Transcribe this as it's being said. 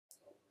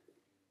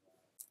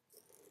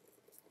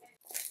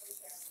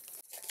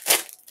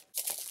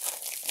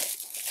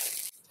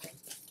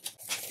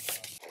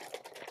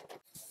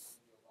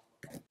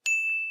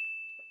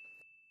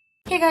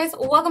Hey guys,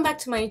 welcome back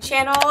to my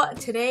channel.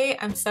 Today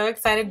I'm so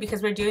excited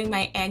because we're doing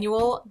my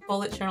annual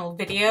bullet journal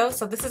video.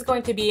 So this is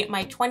going to be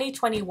my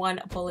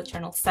 2021 bullet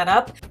journal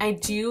setup. I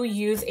do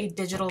use a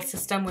digital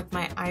system with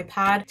my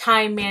iPad.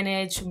 Time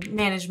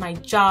manage my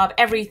job,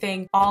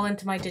 everything all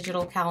into my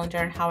digital calendar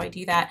and how I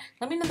do that.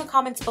 Let me know in the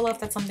comments below if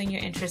that's something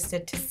you're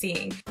interested to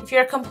seeing. If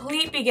you're a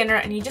complete beginner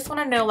and you just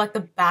want to know like the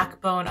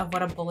backbone of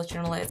what a bullet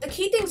journal is, the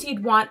key things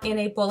you'd want in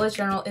a bullet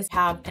journal is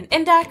have an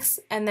index,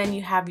 and then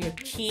you have your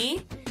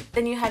key.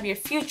 Then you have your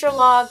future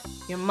log,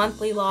 your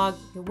monthly log,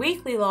 your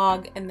weekly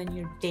log, and then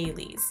your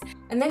dailies.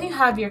 And then you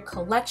have your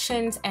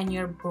collections and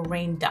your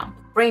brain dump.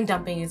 Brain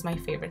dumping is my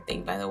favorite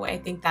thing, by the way. I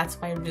think that's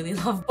why I really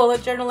love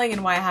bullet journaling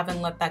and why I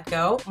haven't let that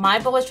go. My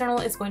bullet journal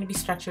is going to be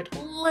structured a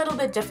little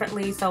bit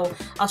differently, so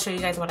I'll show you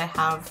guys what I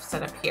have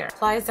set up here.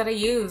 Supplies that I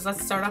use.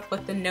 Let's start off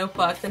with the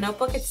notebook. The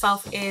notebook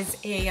itself is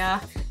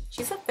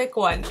she's a thick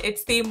one.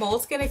 It's the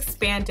Moleskine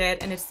Expanded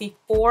and it's the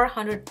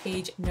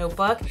 400-page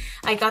notebook.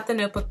 I got the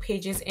notebook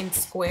pages in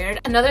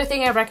squared. Another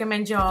thing I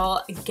recommend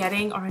y'all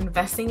getting or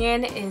investing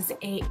in is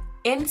a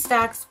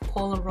Instax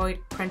Polaroid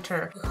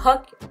printer. You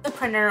hook the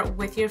printer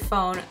with your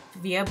phone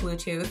via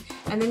Bluetooth,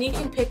 and then you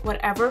can pick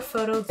whatever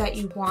photo that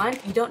you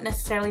want. You don't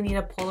necessarily need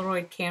a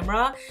Polaroid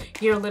camera.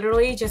 You're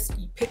literally just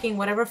picking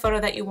whatever photo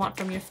that you want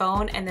from your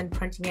phone and then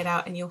printing it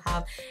out and you'll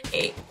have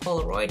a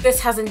Polaroid. This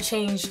hasn't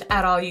changed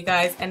at all, you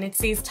guys, and it's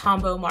these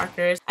Tombow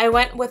markers. I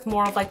went with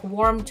more of like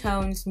warm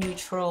tones,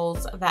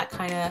 neutrals, that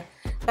kind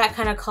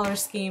of color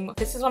scheme.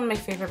 This is one of my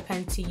favorite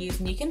pens to use,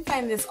 and you can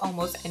find this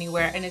almost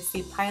anywhere, and it's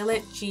the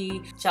Pilot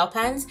G gel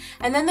pens.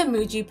 And then the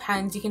Muji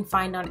pens you can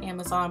find on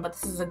Amazon, but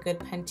this is a good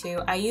pen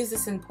too. I use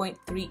this in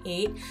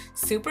 0.38,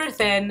 super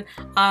thin,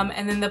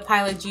 and then the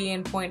Pilot G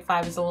in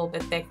 0.5 is a little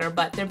bit thicker,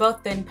 but they're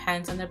both thin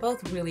pens and they're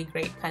both really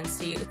great pens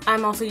to use.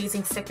 I'm also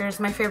using stickers.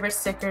 My favorite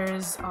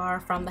stickers are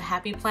from the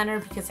Happy Planner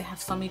because they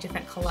have so many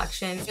different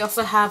collections. We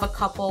also have a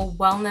couple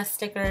wellness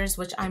stickers,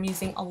 which I'm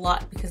using a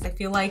lot because I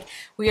feel like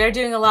we are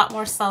doing a lot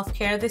more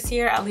self-care this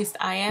year, at least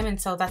I am,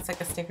 and so that's like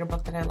a sticker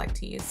book that I like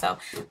to use, so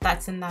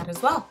that's in that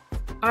as well.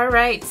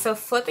 Alright, so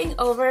flipping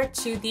over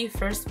to the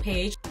first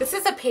page. This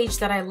is a page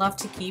that I love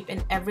to keep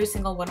in every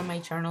single one of my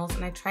journals,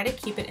 and I try to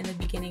keep it in the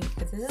beginning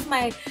because this is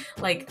my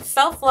like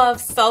self-love,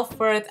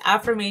 self-worth,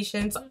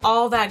 affirmations,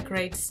 all that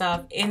great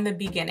stuff in the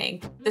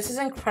beginning. This is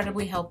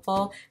incredibly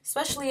helpful,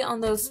 especially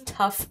on those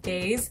tough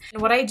days.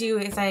 And what I do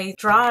is I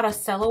draw out a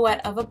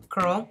silhouette of a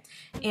girl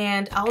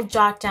and I'll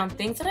jot down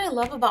things that I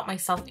love about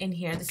myself in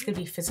here. This could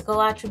be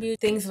physical attributes,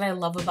 things that I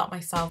love about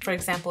myself. For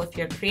example, if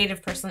you're a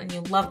creative person and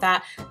you love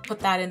that, put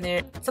that in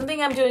there.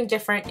 Something I'm doing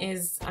different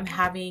is I'm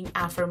having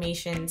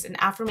affirmations, and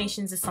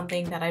affirmations is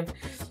something that I've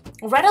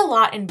read a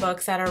lot in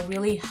books that are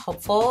really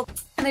helpful,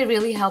 and they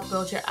really help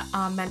build your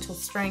mental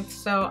strength.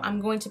 So I'm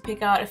going to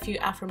pick out a few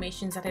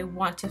affirmations that I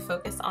want to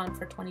focus on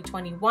for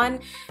 2021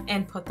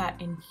 and put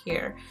that in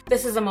here.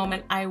 This is a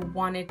moment I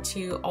wanted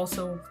to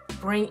also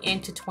bring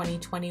into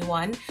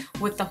 2021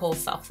 with the whole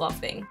self-love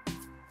thing.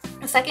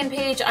 The second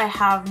page, I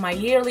have my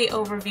yearly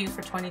overview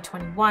for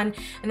 2021,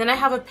 and then I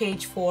have a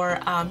page for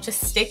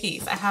just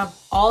stickies. I have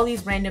all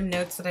these random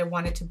notes that I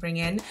wanted to bring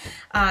in,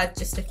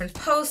 just different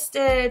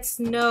post-its,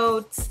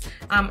 notes.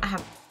 I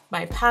have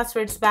my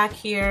passwords back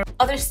here,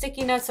 other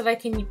sticky notes that I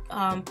can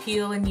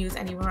peel and use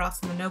anywhere else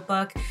in the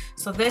notebook.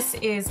 So this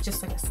is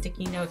just like a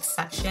sticky notes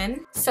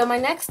section. So my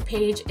next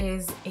page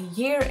is a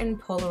year in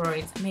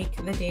Polaroids, make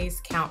the days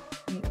count.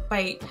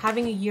 By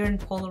having a year in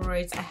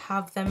Polaroids, I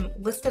have them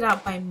listed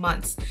out by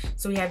months.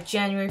 So we have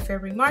January,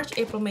 February, March,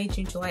 April, May,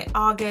 June, July,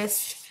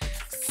 August,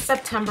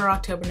 September,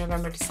 October,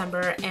 November,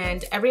 December,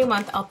 and every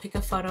month I'll pick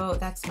a photo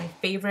that's my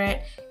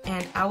favorite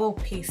and I will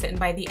paste it, and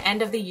by the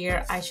end of the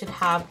year I should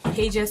have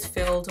pages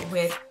filled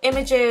with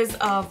images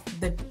of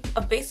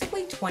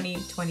basically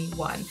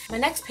 2021. My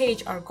next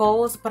page are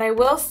goals, but I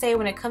will say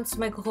when it comes to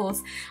my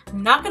goals,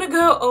 I'm not gonna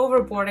go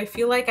overboard. I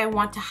feel like I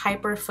want to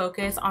hyper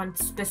focus on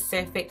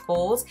specific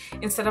goals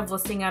instead of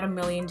listing out a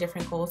million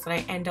different goals that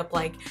I end up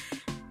like,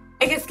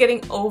 I guess,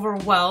 getting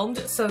overwhelmed.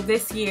 So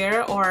this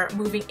year, or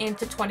moving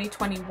into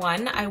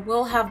 2021, I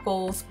will have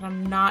goals, but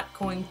I'm not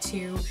going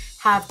to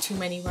have too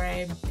many where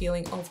I'm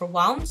feeling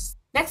overwhelmed.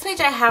 Next page,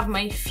 I have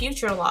my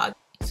future log.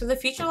 So the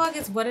future log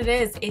is what it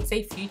is. It's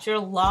a future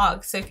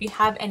log. So if you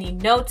have any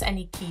notes,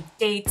 any key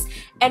dates,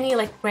 any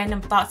like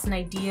random thoughts and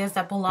ideas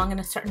that belong in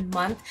a certain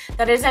month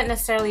that isn't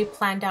necessarily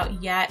planned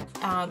out yet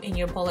in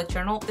your bullet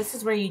journal, this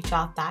is where you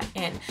jot that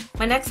in.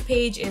 My next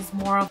page is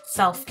more of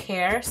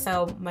self-care,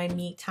 so my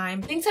me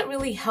time, things that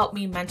really help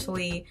me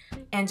mentally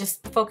and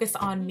just focus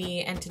on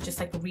me and to just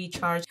like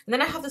recharge. And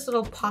then I have this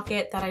little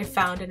pocket that I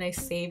found and I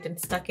saved and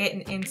stuck it,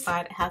 and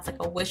inside it has like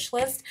a wish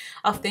list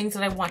of things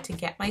that I want to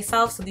get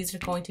myself. So these are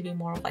going to be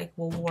more of like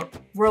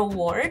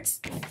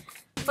rewards.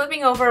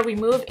 Flipping over, we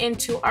move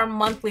into our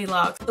monthly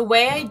log. The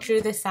way I drew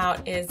this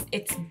out is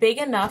it's big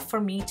enough for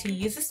me to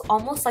use this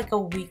almost like a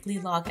weekly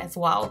log as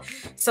well.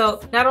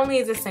 So not only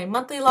is this a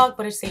monthly log,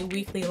 but it's a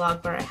weekly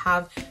log where I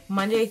have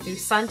Monday through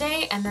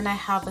Sunday, and then I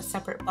have a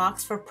separate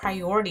box for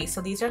priority.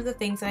 So these are the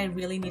things that I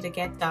really need to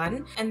get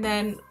done, and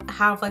then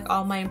have like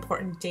all my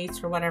important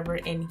dates or whatever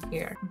in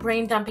here.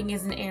 Brain dumping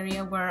is an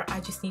area where I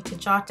just need to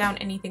jot down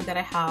anything that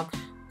I have.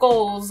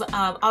 Goals.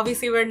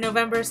 Obviously we're in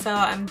November, so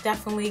I'm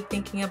definitely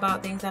thinking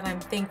about things that I'm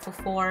thankful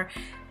for,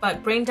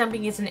 but brain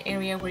dumping is an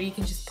area where you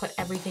can just put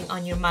everything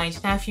on your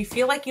mind. Now if you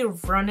feel like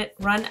you've run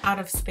out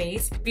of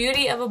space, the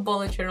beauty of a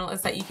bullet journal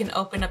is that you can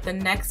open up the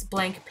next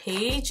blank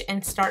page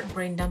and start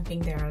brain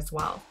dumping there as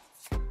well.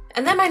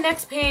 And then my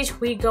next page,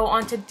 we go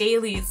on to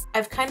dailies.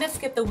 I've kind of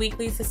skipped the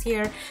weeklies this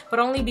year, but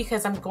only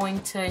because I'm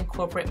going to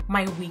incorporate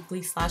my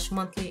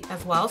weekly/monthly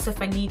as well. So if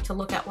I need to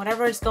look at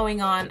whatever is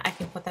going on, I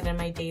can put that in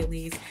my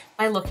dailies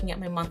by looking at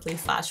my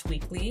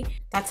monthly/weekly.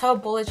 That's how a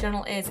bullet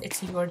journal is.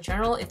 It's your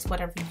journal. It's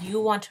whatever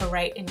you want to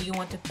write and you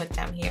want to put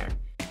down here.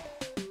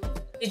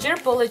 Did your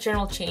bullet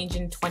journal change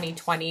in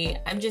 2020?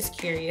 I'm just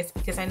curious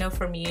because I know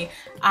for me,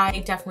 I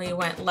definitely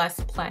went less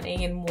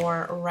planning and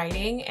more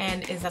writing.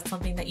 And is that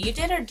something that you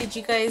did, or did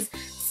you guys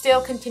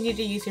still continue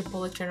to use your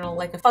bullet journal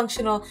like a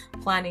functional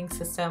planning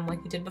system like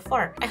you did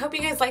before? I hope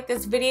you guys like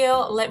this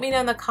video. Let me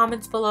know in the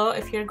comments below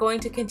if you're going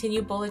to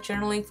continue bullet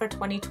journaling for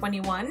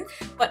 2021.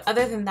 But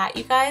other than that,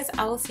 you guys,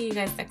 I will see you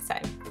guys next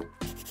time.